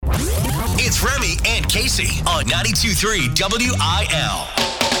It's Remy and Casey on 92.3 WIL.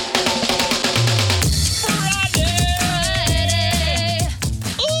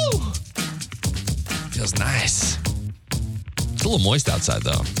 Feels nice. It's a little moist outside,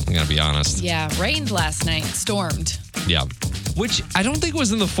 though. I'm going to be honest. Yeah, rained last night. Stormed. Yeah. Which I don't think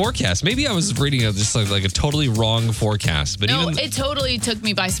was in the forecast. Maybe I was reading just like a totally wrong forecast. But No, it totally took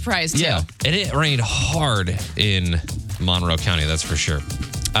me by surprise, too. Yeah. And it rained hard in Monroe County, that's for sure.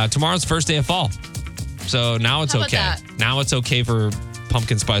 Tomorrow's first day of fall. So now it's okay. That? Now it's okay for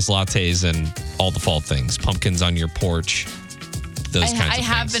pumpkin spice lattes and all the fall things. Pumpkins on your porch. Those kinds of things. I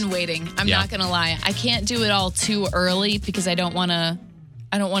have been waiting. I'm not going to lie. I can't do it all too early because I don't want to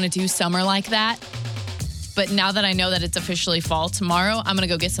do summer like that. But now that I know that it's officially fall tomorrow, I'm going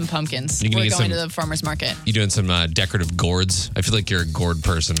to go get some pumpkins. We're going to the farmer's market. You doing some decorative gourds? I feel like you're a gourd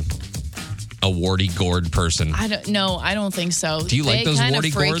person. A warty gourd person. I don't think so. Do you like those warty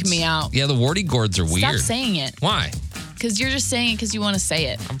gourds? They kind of freak me out. Yeah, the warty gourds are weird. Stop saying it. Why? Because you're just saying it because you want to say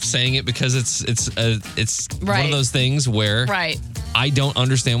it. I'm saying it because it's right. one of those things where I don't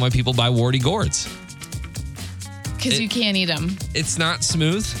understand why people buy warty gourds. Because you can't eat them. It's not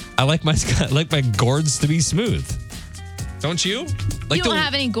smooth. I like my gourds to be smooth. Don't you? You don't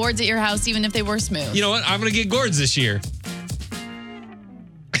have any gourds at your house, even if they were smooth. You know what? I'm going to get gourds this year.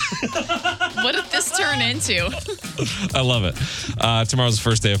 What did this turn into? I love it. Tomorrow's the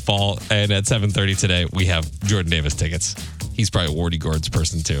first day of fall, and at 7:30 today, we have Jordan Davis tickets. He's probably a warty gourds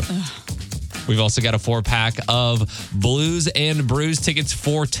person, too. We've also got a 4-pack of Blues and Brews tickets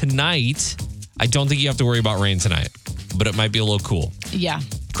for tonight. I don't think you have to worry about rain tonight, but it might be a little cool. Yeah.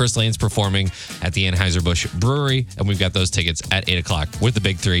 Chris Lane's performing at the Anheuser-Busch Brewery, and we've got those tickets at 8 o'clock with the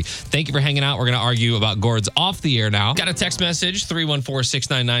big three. Thank you for hanging out. We're going to argue about gourds off the air now. Got a text message,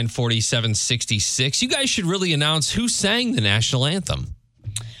 314-699-4766. You guys should really announce who sang the national anthem.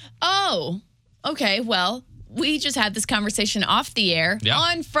 Oh, okay. Well, we just had this conversation off the air. Yeah.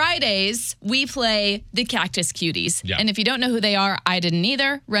 On Fridays, we play the Cactus Cuties. Yeah. And if you don't know who they are, I didn't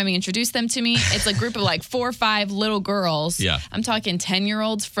either. Remy introduced them to me. It's a group of like 4 or 5 little girls. Yeah. I'm talking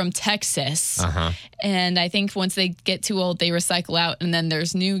 10-year-olds from Texas. Uh-huh. And I think once they get too old, they recycle out, and then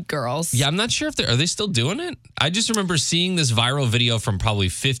there's new girls. Yeah, I'm not sure if are they still doing it? I just remember seeing this viral video from probably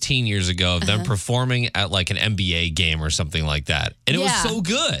 15 years ago of them performing at like an NBA game or something like that. And it was so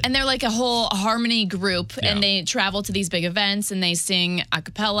good. And they're like a whole harmony group, and they travel to these big events, and they sing a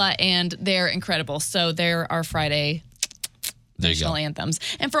cappella, and they're incredible. So they're our Friday national anthems.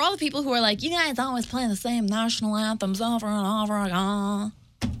 And for all the people who are like, you guys always play the same national anthems over and over again.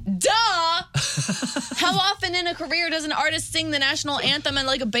 Duh! How often in a career does an artist sing the national anthem in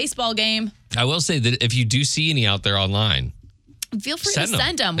like a baseball game? I will say that if you do see any out there online, feel free to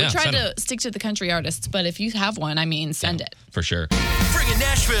send them. We try to stick to the country artists, but if you have one, send it. For sure. Bringing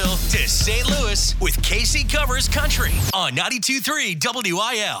Nashville to St. Louis with Casey Covers Country on 92.3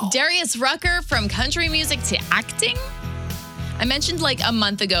 WIL. Darius Rucker from country music to acting. I mentioned like a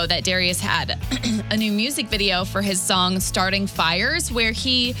month ago that Darius had a new music video for his song Starting Fires, where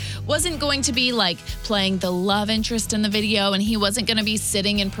he wasn't going to be like playing the love interest in the video, and he wasn't going to be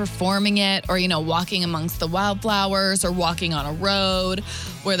sitting and performing it, or, walking amongst the wildflowers, or walking on a road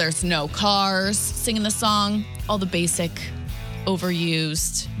where there's no cars singing the song. All the basic,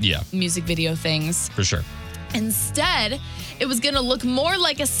 overused music video things. For sure. Instead, it was going to look more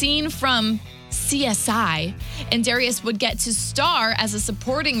like a scene from CSI, and Darius would get to star as a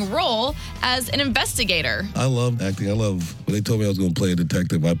supporting role as an investigator. I love acting. I love when they told me I was going to play a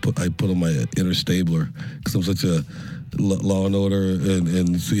detective. I put on my inner stabler because I'm such a Law and Order and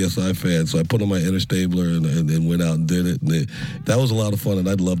CSI fan. So I put on my inner stabler and went out and did it. And that was a lot of fun, and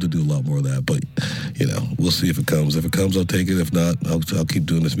I'd love to do a lot more of that. But we'll see if it comes. If it comes, I'll take it. If not, I'll keep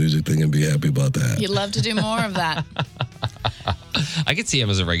doing this music thing and be happy about that. You'd love to do more of that. I could see him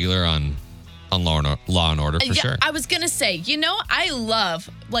as a regular on Law and Order for sure. I was going to say, I love,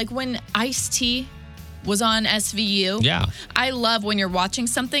 like when Ice-T was on SVU. Yeah. I love when you're watching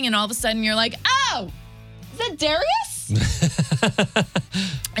something and all of a sudden you're like, oh, is that Darius?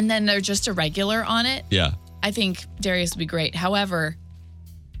 And then they're just a regular on it. Yeah. I think Darius would be great. However,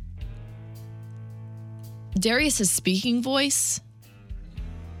 Darius's speaking voice.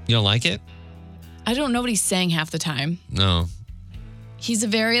 You don't like it? I don't know what he's saying half the time. No. He's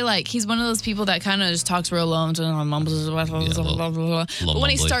he's one of those people that kind of just talks real low. But when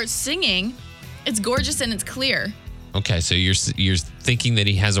he starts singing, it's gorgeous and it's clear. Okay, so you're thinking that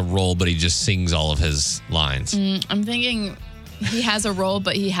he has a role, but he just sings all of his lines. I'm thinking he has a role,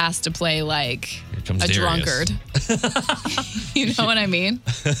 but he has to play like a drunkard. You know what I mean?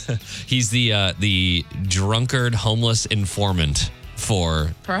 He's the drunkard homeless informant for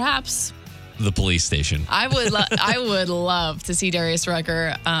perhaps the police station. I would love to see Darius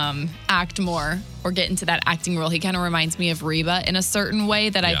Rucker act more or get into that acting role. He kind of reminds me of Reba in a certain way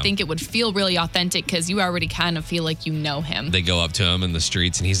that I think it would feel really authentic because you already kind of feel like you know him. They go up to him in the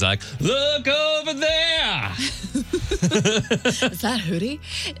streets and he's like, look over there. Is that Hootie?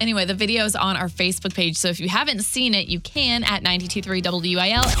 Anyway, the video is on our Facebook page. So if you haven't seen it, you can at 92.3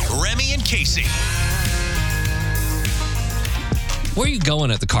 WIL. Remy and Casey. Where are you going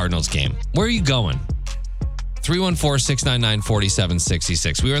at the Cardinals game? Where are you going?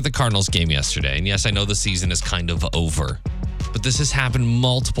 314-699-4766. We were at the Cardinals game yesterday. And yes, I know the season is kind of over. But this has happened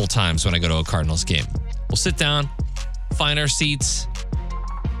multiple times when I go to a Cardinals game. We'll sit down, find our seats,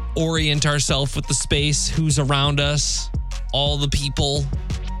 orient ourselves with the space, who's around us, all the people,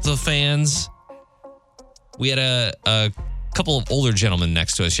 the fans. We had a couple of older gentlemen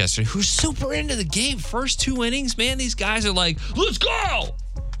next to us yesterday who's super into the game. First 2 innings, man, these guys are like, let's go.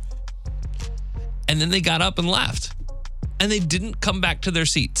 And then they got up and left. And they didn't come back to their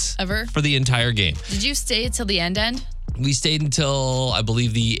seats. Ever? For the entire game. Did you stay till the end? We stayed until, I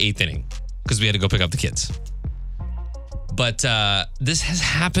believe, the 8th inning because we had to go pick up the kids. But this has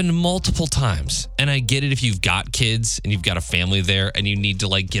happened multiple times. And I get it if you've got kids and you've got a family there and you need to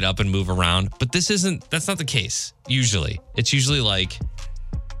like get up and move around. But that's not the case usually. It's usually like,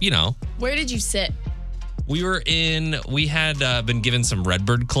 Where did you sit? We had been given some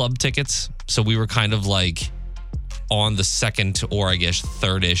Redbird Club tickets. So we were kind of like on the second or I guess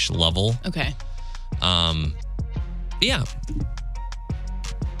third-ish level. Okay. Yeah.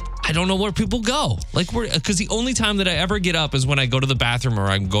 I don't know where people go. Because the only time that I ever get up is when I go to the bathroom or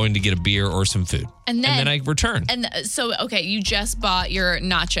I'm going to get a beer or some food. And then I return. And so, okay, you just bought your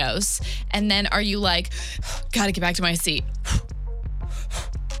nachos. And then are you like, gotta get back to my seat?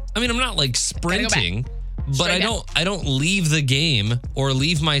 I mean, I'm not like sprinting, but Straight I don't leave the game or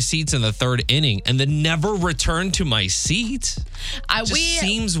leave my seats in the third inning and then never return to my seat.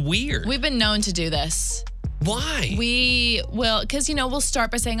 Seems weird. We've been known to do this. Why? We will, because, we'll start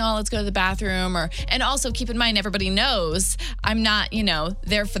by saying, let's go to the bathroom. And also keep in mind, everybody knows I'm not,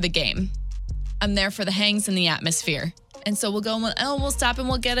 there for the game. I'm there for the hangs and the atmosphere. And so we'll go and we'll stop and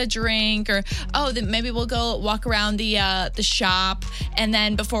we'll get a drink then maybe we'll go walk around the shop. And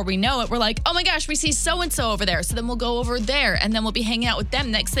then before we know it, we're like, oh my gosh, we see so-and-so over there. So then we'll go over there and then we'll be hanging out with them.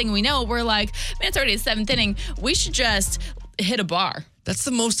 Next thing we know, we're like, man, it's already the 7th inning. We should just hit a bar. That's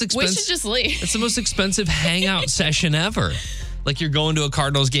the most expensive. We should just leave. That's the most expensive hangout session ever. Like you're going to a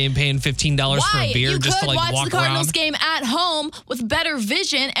Cardinals game paying $15 for a beer just to like walk around. You could watch the Cardinals game at home with better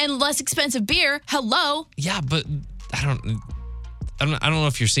vision and less expensive beer. Hello. Yeah, but I don't know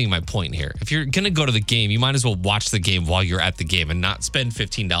if you're seeing my point here. If you're going to go to the game, you might as well watch the game while you're at the game and not spend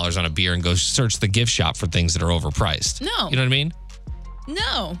 $15 on a beer and go search the gift shop for things that are overpriced. No. You know what I mean?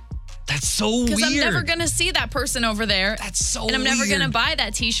 No. That's so weird. Because I'm never going to see that person over there. That's so weird. And I'm never going to buy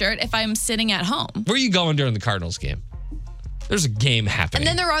that t-shirt if I'm sitting at home. Where are you going during the Cardinals game? There's a game happening. And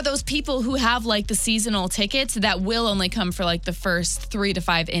then there are those people who have like the seasonal tickets that will only come for like the first 3 to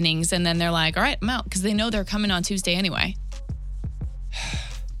 5 innings. And then they're like, all right, I'm out. Because they know they're coming on Tuesday anyway.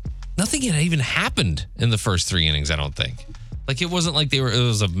 Nothing had even happened in the first 3 innings, I don't think. Like it wasn't like it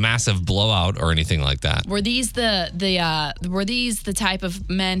was a massive blowout or anything like that. Were these the type of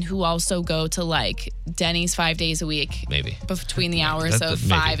men who also go to like Denny's 5 days a week? Maybe. Between the hours of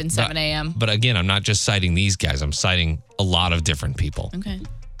 5 and 7 a.m. But again, I'm not just citing these guys. I'm citing a lot of different people. Okay.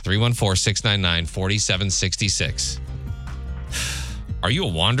 314-699-4766. Are you a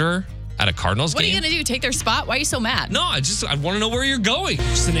wanderer at a Cardinals game? What are you going to do? Take their spot? Why are you so mad? No, I want to know where you're going.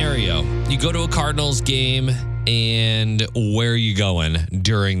 Scenario. You go to a Cardinals game and where are you going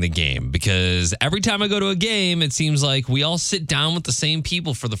during the game? Because every time I go to a game, it seems like we all sit down with the same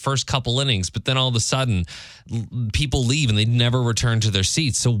people for the first couple innings, but then all of a sudden people leave and they never return to their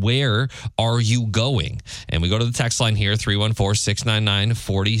seats. So where are you going? And we go to the text line here,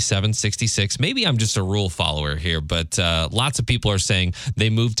 314-699-4766. Maybe I'm just a rule follower here, but lots of people are saying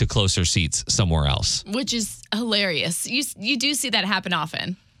they moved to closer seats somewhere else. Which is hilarious. You do see that happen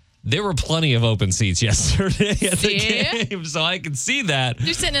often. There were plenty of open seats yesterday at the game, so I can see that.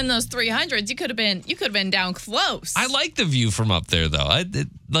 You're sitting in those 300s. You could have been down close. I like the view from up there, though.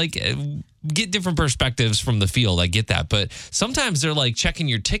 Get different perspectives from the field. I get that, but sometimes they're like checking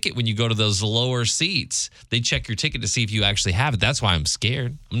your ticket when you go to those lower seats. They check your ticket to see if you actually have it. That's why I'm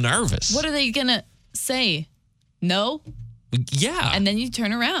scared. I'm nervous. What are they gonna say? No. Yeah. And then you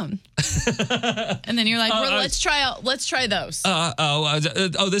turn around. And then you're like, well, let's try those.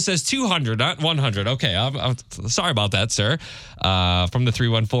 This says 200, not 100. Okay. I'm sorry about that, sir. From the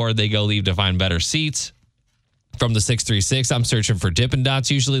 314, they go leave to find better seats. From the 636, I'm searching for Dippin' Dots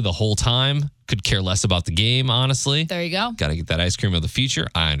usually the whole time. Could care less about the game, honestly. There you go. Got to get that ice cream of the future.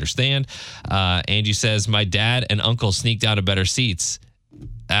 I understand. Angie says, my dad and uncle sneaked out of better seats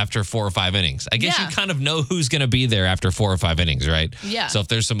after 4 or 5 innings. I guess Yeah. you kind of know who's going to be there after 4 or 5 innings, right? Yeah. So if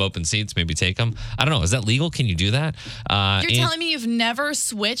there's some open seats, maybe take them. I don't know. Is that legal? Can you do that? You're telling me you've never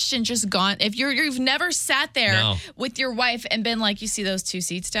switched and just gone? If you've never sat there No. with your wife and been like, you see those 2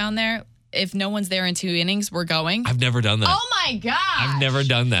 seats down there? If no one's there in 2 innings, we're going. I've never done that. Oh my God. I've never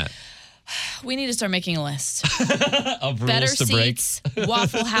done that. We need to start making a list. Of rules Better to break. seats,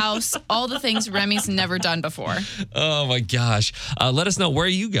 Waffle House, all the things Remy's never done before. Oh my gosh. Let us know where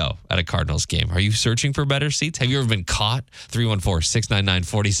you go at a Cardinals game. Are you searching for better seats? Have you ever been caught?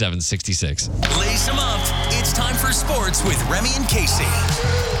 314-699-4766. Lace them up. It's time for sports with Remy and Casey.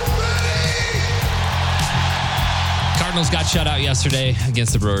 Cardinals got shut out yesterday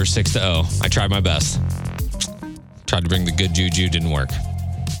against the Brewers 6-0. I tried my best. Tried to bring the good juju, didn't work.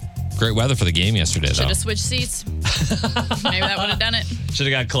 Great weather for the game yesterday, though. Should have switched seats. Maybe that would have done it. Should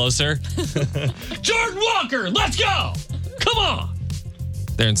have got closer. Jordan Walker, let's go! Come on!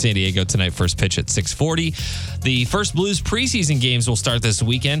 They're in San Diego tonight, first pitch at 6:40. The first Blues preseason games will start this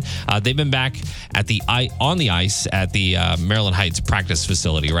weekend. They've been back on the ice at the Maryland Heights practice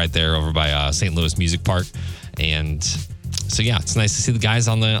facility right there over by St. Louis Music Park. And so, yeah, it's nice to see the guys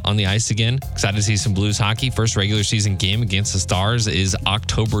on the ice again. Excited to see some Blues hockey. First regular season game against the Stars is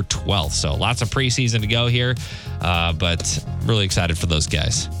October 12th. So lots of preseason to go here, but really excited for those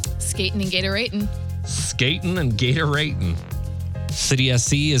guys. Skating and Gatorating. Skating and Gatorating. City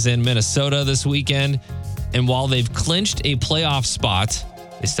SC is in Minnesota this weekend. And while they've clinched a playoff spot,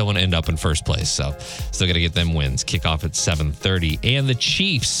 they still want to end up in first place. So still got to get them wins. Kickoff at 7:30. And the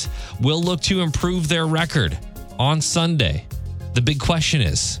Chiefs will look to improve their record on Sunday. The big question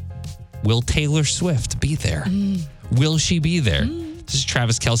is, will Taylor Swift be there? Will she be there? This is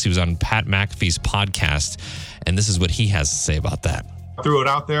Travis Kelce, who's on Pat McAfee's podcast, and this is what he has to say about that. I threw it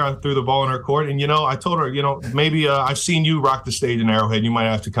out there. I threw the ball in her court. And, I told her, maybe I've seen you rock the stage in Arrowhead. You might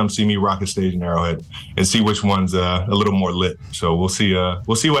have to come see me rock a stage in Arrowhead and see which one's a little more lit. So we'll see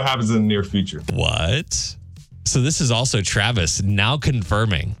what happens in the near future. What? So this is also Travis now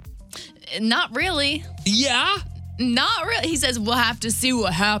confirming. Not really. Yeah. Not really. He says we'll have to see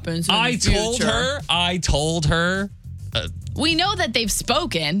what happens. I told her. We know that they've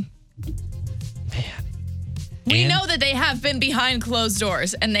spoken. We know that they have been behind closed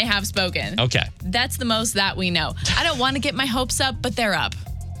doors and they have spoken. Okay. That's the most that we know. I don't want to get my hopes up, but they're up.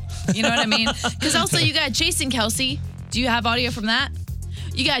 You know what I mean? Because also you got Jason Kelce. Do you have audio from that?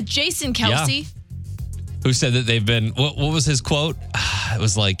 You got Jason Kelce. Yeah. Who said that they've been, what was his quote? It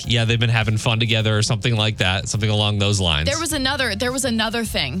was like, yeah, they've been having fun together or something like that. Something along those lines. There was another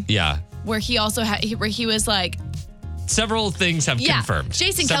thing. Yeah. Where he also where he was like, several things have confirmed.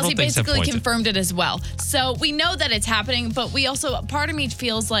 Jason Several Kelce things have basically pointed. confirmed it as well. So we know that it's happening, but we also, part of me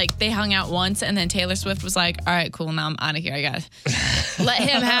feels like they hung out once and then Taylor Swift was like, all right, cool, now I'm out of here. I got to let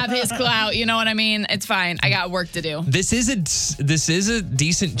him have his clout. You know what I mean? It's fine. I got work to do. This is a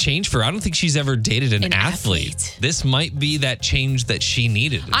decent change for her. I don't think she's ever dated an athlete. This might be that change that she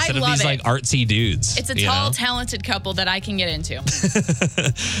needed instead of these like artsy dudes. It's a tall, talented couple that I can get into.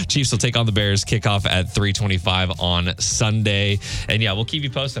 Chiefs will take on the Bears. Kickoff at 3:25 on Sunday, and yeah, we'll keep you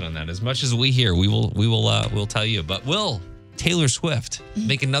posted on that. As much as we hear, we'll tell you. But will Taylor Swift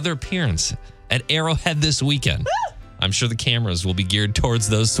make another appearance at Arrowhead this weekend? I'm sure the cameras will be geared towards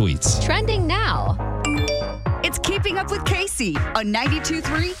those suites. Trending now. It's Keeping Up with Casey on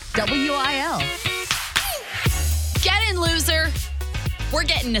 92.3 WIL. Get in, loser. We're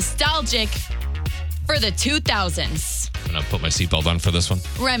getting nostalgic for the 2000s. I'm going to put my seatbelt on for this one.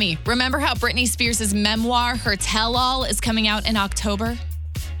 Remy, remember how Britney Spears' memoir, her tell-all, is coming out in October?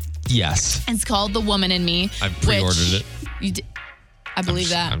 Yes. It's called The Woman in Me. I pre-ordered it. I believe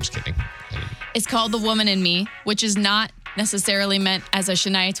that. I'm just kidding. It's called The Woman in Me, which is not necessarily meant as a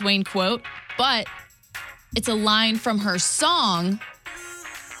Shania Twain quote, but it's a line from her song,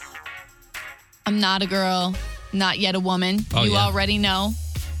 I'm Not a Girl, Not Yet a Woman. You already know.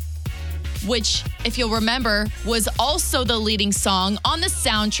 Which, if you'll remember, was also the leading song on the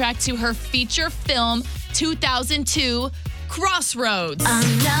soundtrack to her feature film 2002, Crossroads.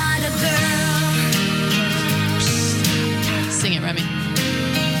 I'm not a girl. Sing it, Remy.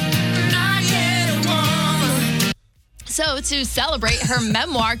 Not yet a woman. So, to celebrate her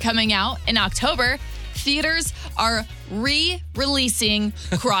memoir coming out in October, theaters are re-releasing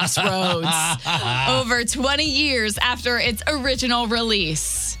Crossroads over 20 years after its original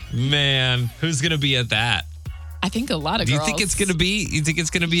release. Man, who's going to be at that? I think a lot of Do girls. you think it's going to be? You think it's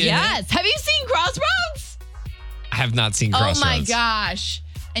going to be? Yes. Have you seen Crossroads? have not seen Oh Crossroads. my gosh.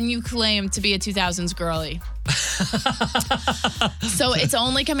 And you claim to be a 2000s girly. So it's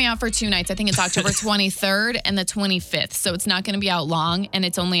only coming out for 2 nights. I think it's October 23rd and the 25th. So it's not going to be out long. And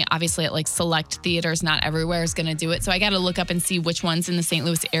it's only obviously at like select theaters. Not everywhere is going to do it. So I got to look up and see which ones in the St.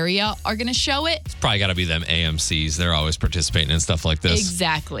 Louis area are going to show it. It's probably got to be them AMCs. They're always participating in stuff like this.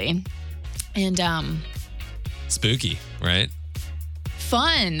 Exactly. And Spooky, right?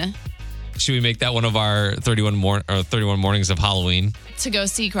 fun. Should we make that one of our 31 mornings of Halloween? To go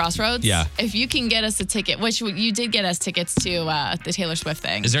see Crossroads? Yeah. If you can get us a ticket, which you did get us tickets to the Taylor Swift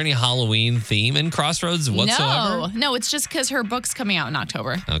thing. Is there any Halloween theme in Crossroads whatsoever? No, it's just because her book's coming out in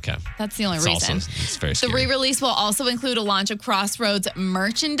October. Okay. That's the only It's reason. it's very The scary. re-release will also include a launch of Crossroads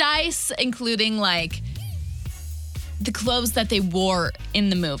merchandise, including like the clothes that they wore in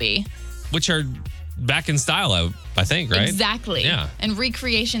the movie. Which are back in style, I think, right? Exactly. Yeah. And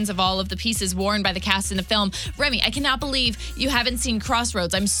recreations of all of the pieces worn by the cast in the film. Remy, I cannot believe you haven't seen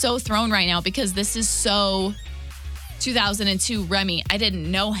Crossroads. I'm so thrown right now because this is so 2002 Remy. I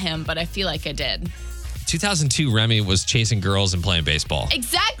didn't know him, but I feel like I did. 2002 Remy was chasing girls and playing baseball.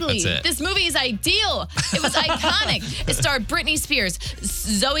 Exactly. That's it. This movie is ideal. It was iconic. It starred Britney Spears,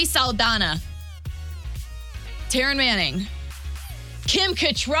 Zoe Saldana, Taryn Manning, Kim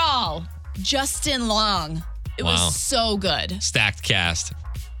Cattrall, Justin Long. It Wow. was so good. Stacked cast.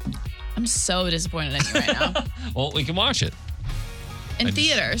 I'm so disappointed in you right now. Well, we can watch it. In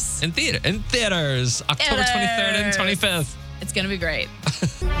theaters. In theaters. October 23rd and 25th. It's going to be great.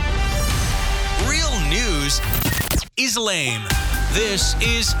 Real news is lame. This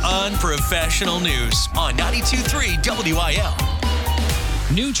is unprofessional news on 92.3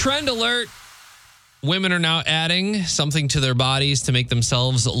 WIL. New trend alert. Women are now adding something to their bodies to make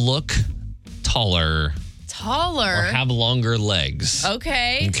themselves look taller Taller. or have longer legs.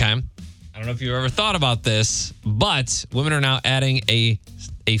 Okay. Okay. I don't know if you've ever thought about this, but women are now adding a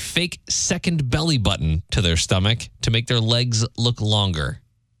fake second belly button to their stomach to make their legs look longer.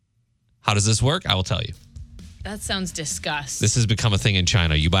 How does this work? I will tell you. That sounds disgusting. This has become a thing in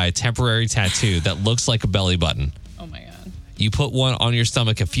China. You buy a temporary tattoo that looks like a belly button. Oh my God. You put one on your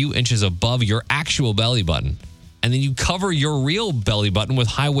stomach a few inches above your actual belly button, and then you cover your real belly button with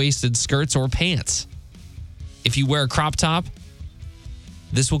high-waisted skirts or pants. If you wear a crop top,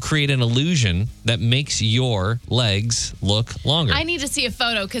 this will create an illusion that makes your legs look longer. I need to see a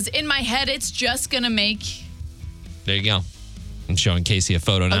photo because in my head, it's just going to make. There you go. I'm showing Casey a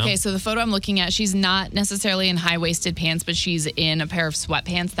photo now. Okay, so the photo I'm looking at, she's not necessarily in high-waisted pants, but she's in a pair of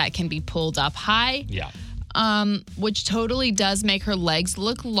sweatpants that can be pulled up high. Yeah. Which totally does make her legs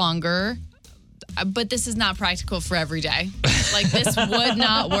look longer. But this is not practical for every day. Like, this would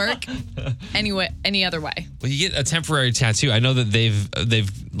not work any other way. Well, you get a temporary tattoo. I know that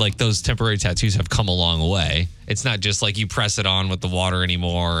they've like those temporary tattoos have come a long way. It's not just like you press it on with the water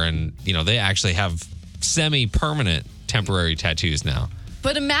anymore, and you know they actually have semi-permanent temporary tattoos now.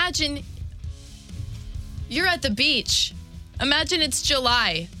 But imagine you're at the beach. Imagine it's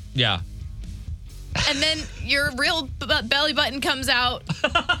July. Yeah. And then your real belly button comes out.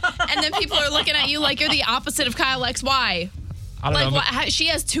 And then people are looking at you like you're the opposite of Kyle XY. I don't Like, know. what, she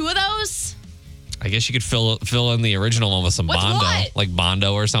has two of those? I guess you could fill in the original one with some With Bondo, what? like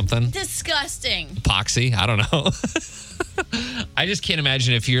Bondo or something. Disgusting. Epoxy. I don't know. I just can't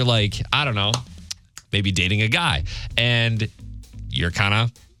imagine if you're like, I don't know, maybe dating a guy and you're kind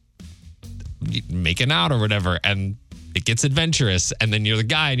of making out or whatever, and it gets adventurous, and then you're the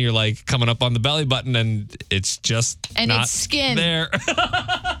guy and you're like coming up on the belly button and it's just And not it's skin. there.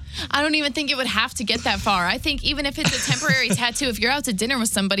 I don't even think it would have to get that far. I think even if it's a temporary tattoo, if you're out to dinner with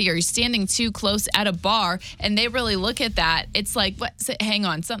somebody or you're standing too close at a bar and they really look at that, it's like, what? Hang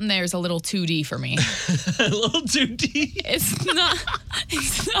on, something there is a little 2D for me. A little too deep. It's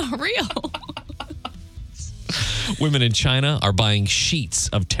not real. Women in China are buying sheets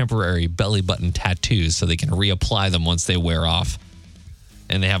of temporary belly button tattoos so they can reapply them once they wear off.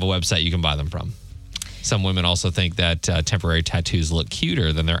 And they have a website you can buy them from. Some women also think that temporary tattoos look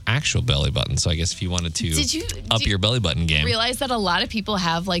cuter than their actual belly button. So I guess if you wanted to up your belly button game. Realize that a lot of people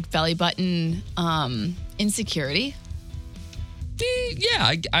have like belly button insecurity.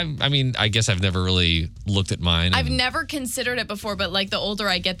 Yeah, I mean, I guess I've never really looked at mine. I've and- never considered it before, but like the older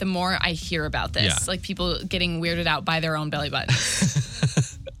I get, the more I hear about this. Yeah. Like people getting weirded out by their own belly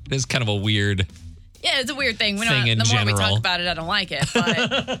buttons. It's kind of a weird. Yeah, it's a weird thing. Thing in the more we general. talk about it, I don't like it.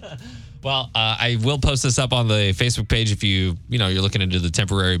 But Well, I will post this up on the Facebook page if you're looking into the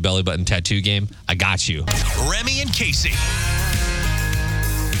temporary belly button tattoo game. I got you. Remy and Casey.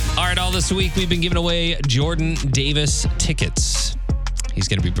 All right, all this week we've been giving away Jordan Davis tickets. He's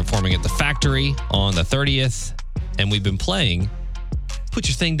going to be performing at the Factory on the 30th And we've been playing Put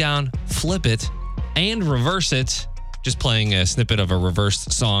Your Thing Down, Flip It, and Reverse It. Just playing a snippet of a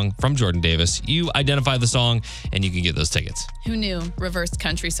reversed song from Jordan Davis. You identify the song, and you can get those tickets. Who knew reversed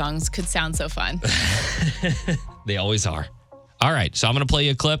country songs could sound so fun? They always are. All right, so I'm going to play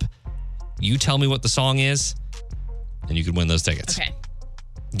you a clip. You tell me what the song is, and you can win those tickets. Okay.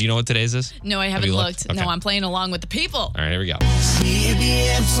 Do you know what today's is? No, I haven't you looked. Okay. No, I'm playing along with the people. All right, here we go.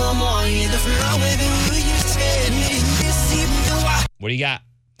 What do you got?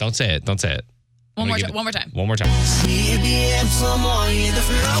 Don't say it. Don't say it. One more time. One more time.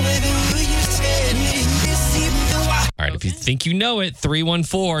 All right, if you think you know it,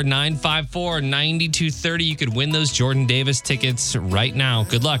 314-954-9230. You could win those Jordan Davis tickets right now.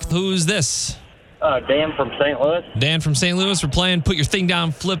 Good luck. Who's this? Dan from St. Louis. Dan from St. Louis. We're playing Put Your Thing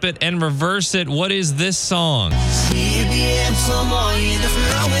Down, Flip It, and Reverse It. What is this song?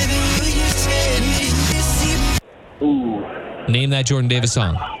 Ooh, Name that Jordan Davis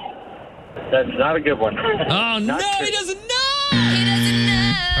song. that's not a good one. Oh, no, he doesn't know.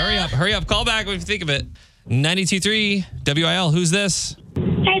 Hurry up. Call back if you think of it. 92.3 WIL. Who's this?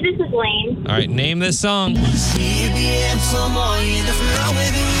 Hey, this is Lane. All right, name this song.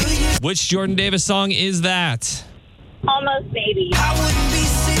 Which Jordan Davis song is that? Almost Maybe.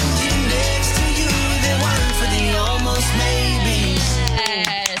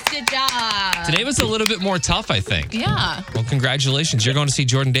 Yes, good job. Today was a little bit more tough, I think. Yeah. Well, congratulations. You're going to see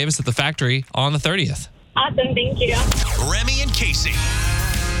Jordan Davis at the Factory on the 30th. Awesome, thank you. Remy and Casey.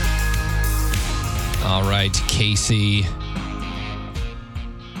 All right, Casey.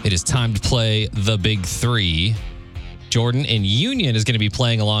 It is time to play the Big Three. Jordan in Union is going to be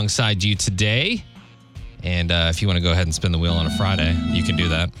playing alongside you today. And if you want to go ahead and spin the wheel on a Friday, you can do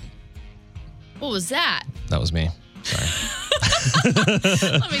that. What was that? That was me. Sorry.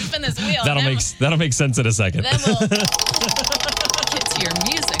 Let me spin this wheel. That'll make sense in a second. Then we'll get to your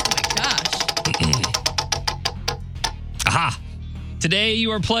music. Oh my gosh. Aha! Today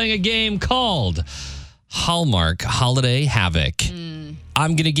you are playing a game called Hallmark Holiday Havoc.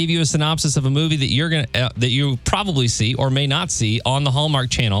 I'm going to give you a synopsis of a movie that that you probably see or may not see on the Hallmark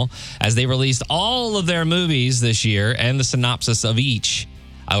Channel, as they released all of their movies this year and the synopsis of each.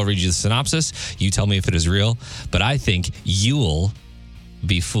 I will read you the synopsis. You tell me if it is real, but I think you'll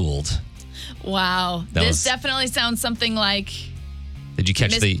be fooled. Wow. This definitely sounds something like Did you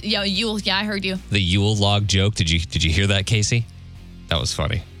catch Yule. Yeah, I heard you. the Yule log joke? Did you hear that, Casey? That was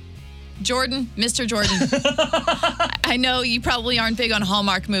funny. Jordan, Mr. Jordan. I know you probably aren't big on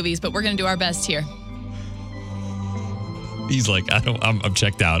Hallmark movies, but we're going to do our best here. He's like, I'm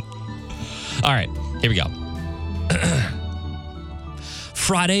checked out. All right, here we go.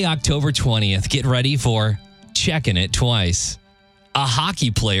 Friday, October 20th. Get ready for Checking It Twice. A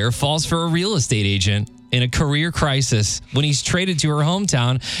hockey player falls for a real estate agent in a career crisis when he's traded to her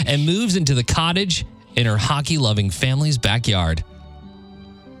hometown and moves into the cottage in her hockey-loving family's backyard.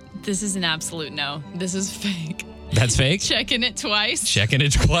 This is an absolute no. This is fake. That's fake? Checking it twice. Checking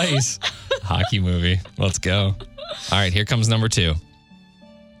It Twice. Hockey movie. Let's go. All right, here comes number 2.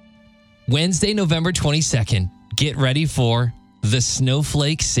 Wednesday, November 22nd. Get ready for the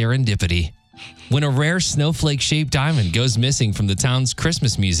snowflake serendipity. When a rare snowflake-shaped diamond goes missing from the town's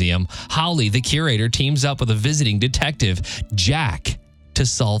Christmas museum, Holly, the curator, teams up with a visiting detective, Jack, to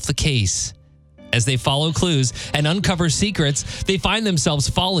solve the case. As they follow clues and uncover secrets, they find themselves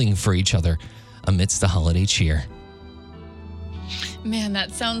falling for each other amidst the holiday cheer. Man,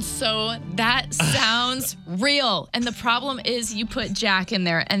 that sounds real. And the problem is you put Jack in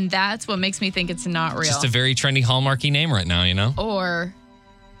there, and that's what makes me think it's not real. Just a very trendy Hallmarky name right now, you know? Or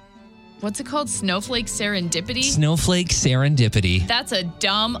what's it called? Snowflake serendipity? Snowflake serendipity. That's a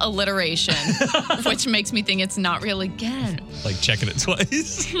dumb alliteration, which makes me think it's not real again. Like checking it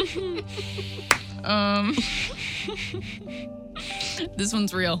twice. This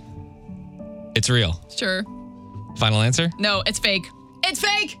one's real. It's real. Sure. Final answer? No, it's fake. It's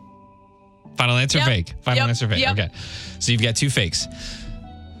fake. Final answer, Yep. fake. Final Yep. answer, fake. Yep. Okay. So you've got 2 fakes.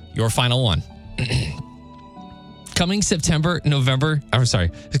 Your final one. Coming Sunday, November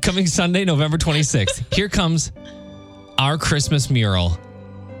 26th. Here comes our Christmas mural.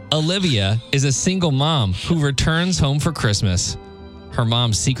 Olivia is a single mom who returns home for Christmas. Her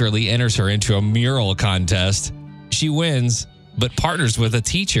mom secretly enters her into a mural contest. She wins, but partners with a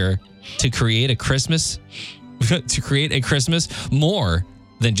teacher to create a Christmas more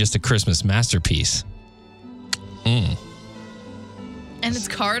than just a Christmas masterpiece. And it's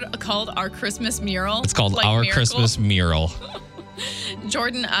called Our Christmas Mural. It's called Like Our Miracle. Christmas Mural.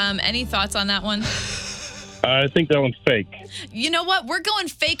 Jordan, any thoughts on that one? I think that one's fake. You know what? We're going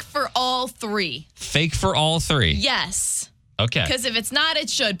fake for all three. Fake for all three. Yes. Okay. Because if it's not, it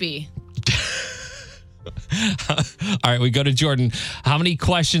should be. All right, we go to Jordan. How many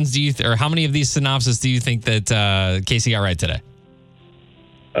questions do you, or how many of these synopses do you think that Casey got right today?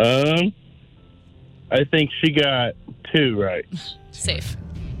 I think she got 2 right. Safe.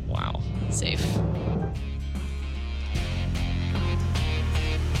 Wow. Safe.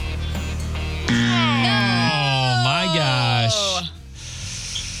 Oh my gosh.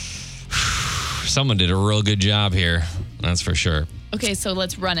 Someone did a real good job here. That's for sure. Okay, so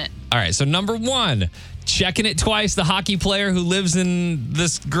let's run it. All right, so number 1, checking it twice, the hockey player who lives in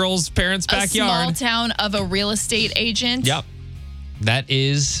this girl's parents' backyard. A small town of a real estate agent. Yep. That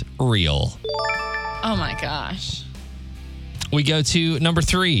is real. Oh my gosh. We go to number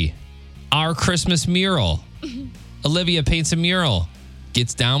 3, our Christmas mural. Olivia paints a mural,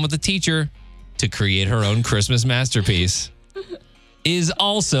 gets down with the teacher to create her own Christmas masterpiece. Is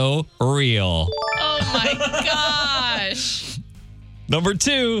also real. Oh my gosh. Number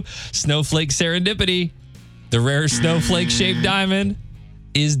 2, snowflake serendipity. The rare snowflake-shaped diamond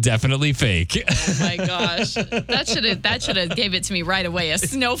is definitely fake. Oh my gosh. That should have gave it to me right away. A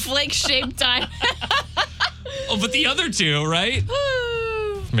snowflake-shaped diamond. Oh, but the other 2, right?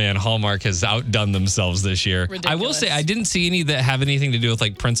 Man, Hallmark has outdone themselves this year. Ridiculous. I will say, I didn't see any that have anything to do with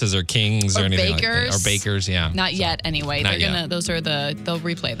like princes or kings or anything bakers. like that. Or bakers, yeah. Not yet, anyway. Not yet. They'll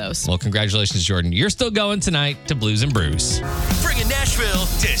replay those. Well, congratulations, Jordan. You're still going tonight to Blues and Brews. Bringing Nashville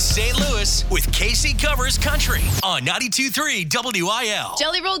to St. Louis with Casey Covers Country on 92.3 WIL.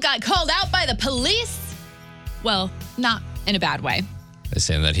 Jelly Roll got called out by the police. Well, not in a bad way. They're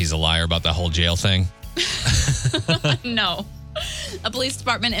saying that he's a liar about the whole jail thing. No. A police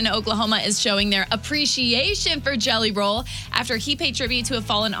department in Oklahoma is showing their appreciation for Jelly Roll after he paid tribute to a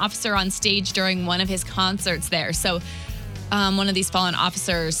fallen officer on stage during one of his concerts there. So one of these fallen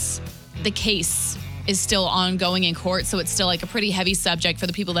officers, the case is still ongoing in court. So it's still like a pretty heavy subject for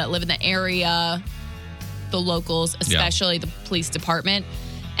the people that live in the area, the locals, especially the police department.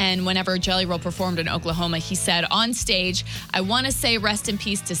 And whenever Jelly Roll performed in Oklahoma, he said on stage, "I want to say rest in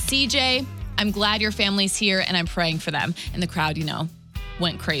peace to CJ. I'm glad your family's here and I'm praying for them." And the crowd,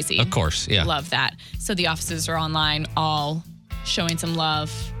 went crazy. Of course, yeah. Love that. So the officers are online all showing some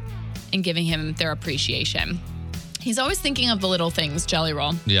love and giving him their appreciation. He's always thinking of the little things, Jelly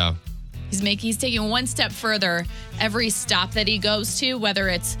Roll. Yeah. He's taking one step further every stop that he goes to, whether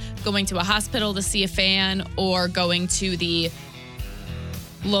it's going to a hospital to see a fan or going to the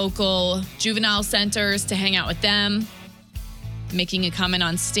local juvenile centers to hang out with them, making a comment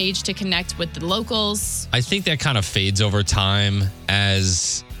on stage to connect with the locals. I think that kind of fades over time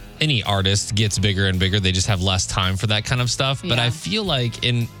as any artist gets bigger and bigger. They just have less time for that kind of stuff. But Yeah. I feel like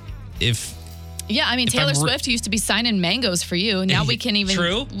Taylor Swift used to be signing mangoes for you. Now we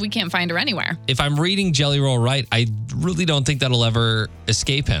can't find her anywhere. if I'm reading Jelly Roll right, I really don't think that'll ever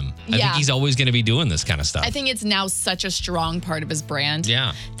escape him. I think he's always going to be doing this kind of stuff. I think it's now such a strong part of his brand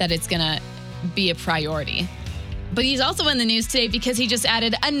that it's going to be a priority. But he's also in the news today because he just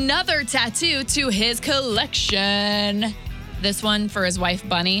added another tattoo to his collection. This one for his wife,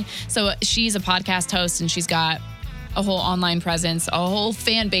 Bunny. So she's a podcast host and she's got a whole online presence, a whole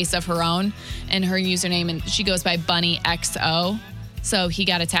fan base of her own, and her username, and she goes by Bunny XO. So he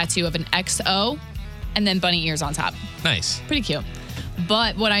got a tattoo of an XO and then bunny ears on top. Nice. Pretty cute.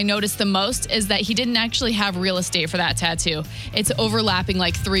 But what I noticed the most is that he didn't actually have real estate for that tattoo. It's overlapping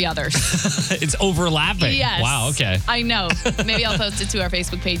like 3 others. It's overlapping. Yes. Wow, okay. I know. Maybe I'll post it to our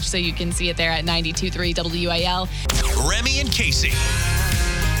Facebook page so you can see it there at 92.3 WIL. Remy and Casey.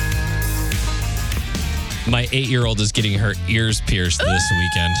 My 8-year-old is getting her ears pierced this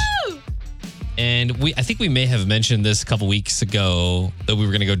weekend. And I think we may have mentioned this a couple weeks ago that we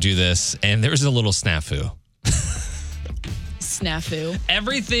were going to go do this, and there was a little snafu. Snafu.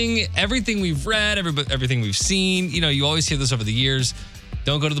 Everything we've read, everything we've seen, you always hear this over the years.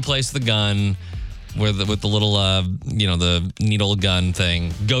 Don't go to the place with the gun with the little, the needle gun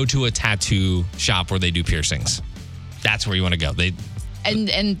thing. Go to a tattoo shop where they do piercings. That's where you want to go.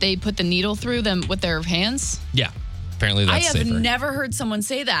 And they put the needle through them with their hands? Yeah. Apparently that's safer. I have safer. never heard someone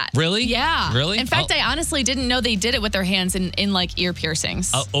say that. Really? Yeah. Really? In fact, I honestly didn't know they did it with their hands in like ear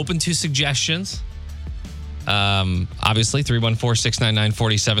piercings. Open to suggestions. Obviously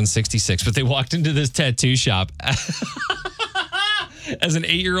 314-699-4766, but they walked into this tattoo shop as an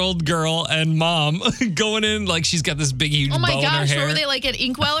 8-year-old girl and mom going in like she's got this big huge bow in her hair. Oh my gosh, were they like at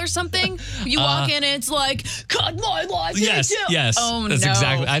Inkwell or something? You walk in and it's like, cut my life. Yes. Oh That's no.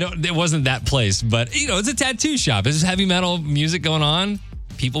 exactly. It wasn't that place, but it's a tattoo shop. There's heavy metal music going on.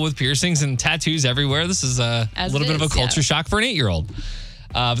 people with piercings and tattoos everywhere. This is a As little it bit of a is, culture yeah. shock for an 8-year-old.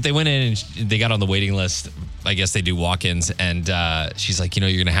 But they went in and they got on the waiting list. I guess they do walk-ins. And she's like, you're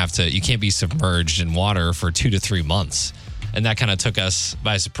going to have to, you can't be submerged in water for 2 to 3 months. And that kind of took us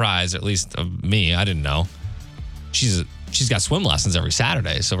by surprise, at least me. I didn't know. She's got swim lessons every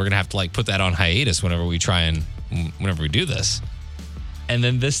Saturday. So we're going to have to like put that on hiatus whenever we do this. And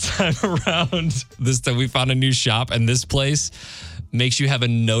then this time around, we found a new shop, and this place makes you have a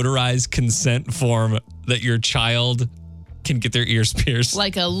notarized consent form that your child can get their ears pierced.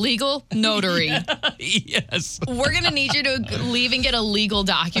 Like a legal notary. Yes. We're going to need you to leave and get a legal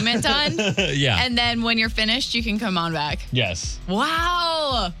document done. Yeah. And then when you're finished, you can come on back. Yes.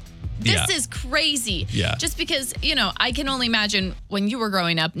 Wow. This Yeah. is crazy. Yeah. Just because, I can only imagine when you were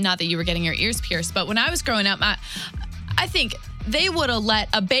growing up, not that you were getting your ears pierced, but when I was growing up, I think they would have let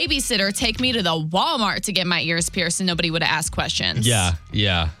a babysitter take me to the Walmart to get my ears pierced and nobody would have asked questions. Yeah.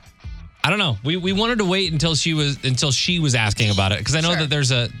 Yeah. I don't know. We wanted to wait until she was asking about it, because I know Sure.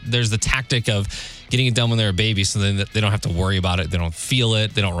 that there's the tactic of getting it done when they're a baby, so then they don't have to worry about it. They don't feel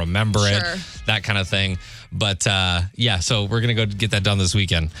it. They don't remember Sure. it. That kind of thing. But yeah, so we're gonna go get that done this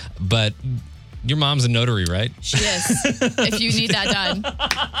weekend. But your mom's a notary, right? She is. If you need that done.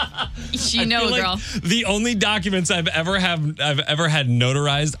 You know, feel like girl. The only documents I've ever had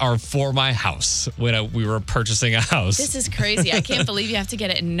notarized are for my house when we were purchasing a house. This is crazy. I can't believe you have to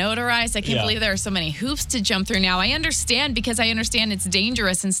get it notarized. I can't Yeah. believe there are so many hoops to jump through now. I understand because I understand it's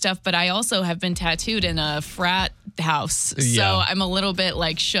dangerous and stuff, but I also have been tattooed in a frat house. Yeah. So I'm a little bit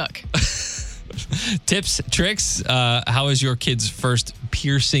like shook. Tips, tricks. How is your kid's first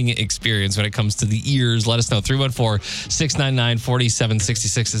piercing experience when it comes to the ears? Let us know.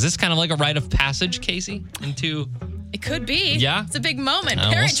 314-699-4766. Is this kind of like a rite of passage, Casey, into... It could be. Yeah. It's a big moment. We'll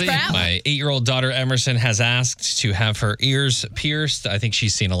Parent see. trap. My 8-year-old daughter Emerson has asked to have her ears pierced. I think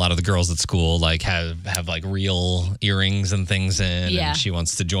she's seen a lot of the girls at school like have like real earrings and things in. Yeah. And she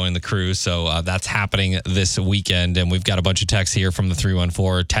wants to join the crew. So that's happening this weekend. And we've got a bunch of texts here from the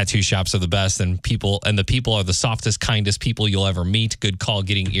 314. Tattoo shops are the best, and the people are the softest, kindest people you'll ever meet. Good call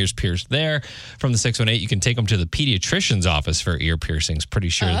getting ears pierced there. From the 618, you can take them to the pediatrician's office for ear piercings. Pretty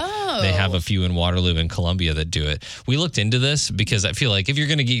sure they have a few in Waterloo and Columbia that do it. We looked into this because I feel like if you're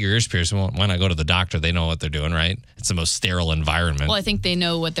going to get your ears pierced, why not go to the doctor? They know what they're doing, right? It's the most sterile environment. Well, I think they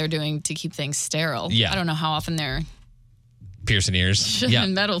know what they're doing to keep things sterile. Yeah. I don't know how often they're Piercing ears.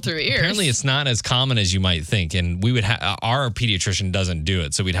 shoving metal through ears. Apparently, it's not as common as you might think, and we would our pediatrician doesn't do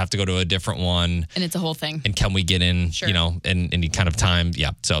it, so we'd have to go to a different one. And it's a whole thing. And can we get in? Sure. In any kind of time?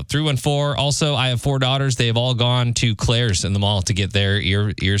 Yeah. So 314. Also, I have 4 daughters. They have all gone to Claire's in the mall to get their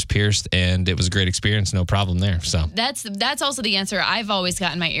ears pierced, and it was a great experience. No problem there. So That's also the answer. I've always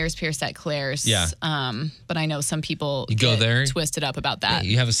gotten my ears pierced at Claire's. Yeah. But I know some people You go get there, twisted up about that.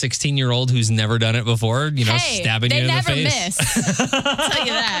 you have a 16-year-old who's never done it before. Hey, stabbing they you in the never face. miss. I'll tell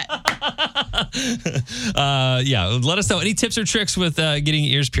you that. Yeah, let us know any tips or tricks with getting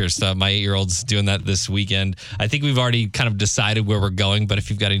ears pierced. My 8-year-old's doing that this weekend. I think we've already kind of decided where we're going, but if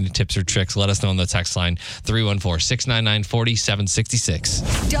you've got any tips or tricks, let us know on the text line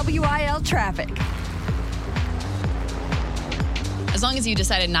 314-699-4766. WIL traffic. As long as you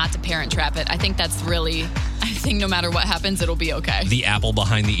decided not to parent trap it, I think that's really, I think no matter what happens, it'll be okay. The apple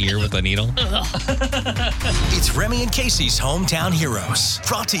behind the ear with a needle. It's Remy and Casey's Hometown Heroes.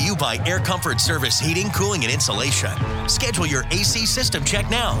 Brought to you by Air Comfort Service Heating, Cooling, and Insulation. Schedule your AC system check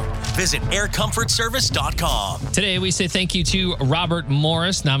now. Visit aircomfortservice.com. Today, we say thank you to Robert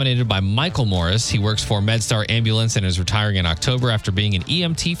Morris, nominated by Michael Morris. He works for MedStar Ambulance and is retiring in October after being an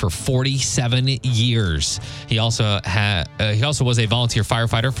EMT for 47 years. He also was a volunteer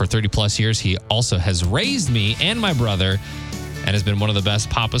firefighter for 30 plus years. He also has raised me and my brother and has been one of the best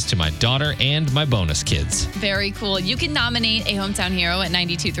papas to my daughter and my bonus kids. Very cool. You can nominate a hometown hero at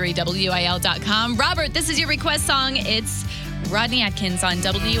 923wil.com. Robert, this is your request song. It's Rodney Atkins on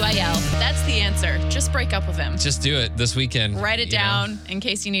WIL. That's the answer. Just break up with him. Just do it this weekend. Write it you know. down in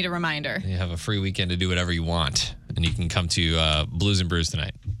case you need a reminder. You have a free weekend to do whatever you want, and you can come to Blues and Brews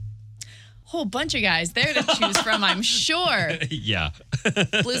tonight. Whole bunch of guys there to choose from, I'm sure. Yeah.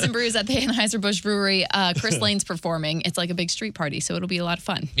 Blues and Brews at the Anheuser-Busch Brewery. Chris Lane's performing. It's like a big street party, so it'll be a lot of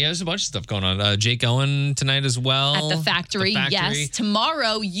fun. Yeah, there's a bunch of stuff going on. Jake Owen tonight as well. At the factory, yes.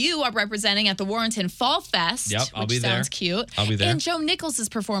 Tomorrow, you are representing at the Warrenton Fall Fest. Yep, I'll be there. Sounds cute. I'll be there. And Joe Nichols is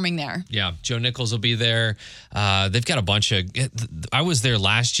performing there. Yeah, Joe Nichols will be there. They've got a bunch of. I was there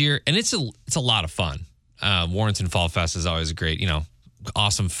last year, and it's a lot of fun. Warrenton Fall Fest is always a great,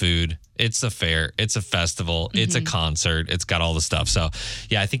 awesome food. It's a fair. It's a festival. It's a concert. It's got all the stuff. So,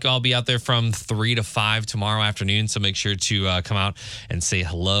 yeah, I think I'll be out there from 3 to 5 tomorrow afternoon. So make sure to come out and say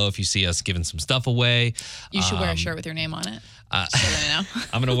hello if you see us giving some stuff away. You should wear a shirt with your name on it. So they know.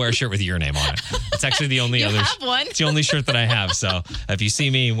 I'm going to wear a shirt with your name on it. It's actually the only You other. have one? It's the only shirt that I have. So if you see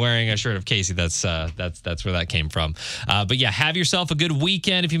me wearing a shirt of Casey, that's where that came from. But yeah, have yourself a good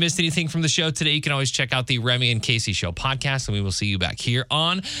weekend. If you missed anything from the show today, you can always check out the Remy and Casey Show podcast, and we will see you back here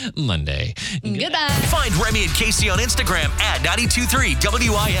on Monday. Goodbye. Find Remy and Casey on Instagram at 92.3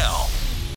 WIL.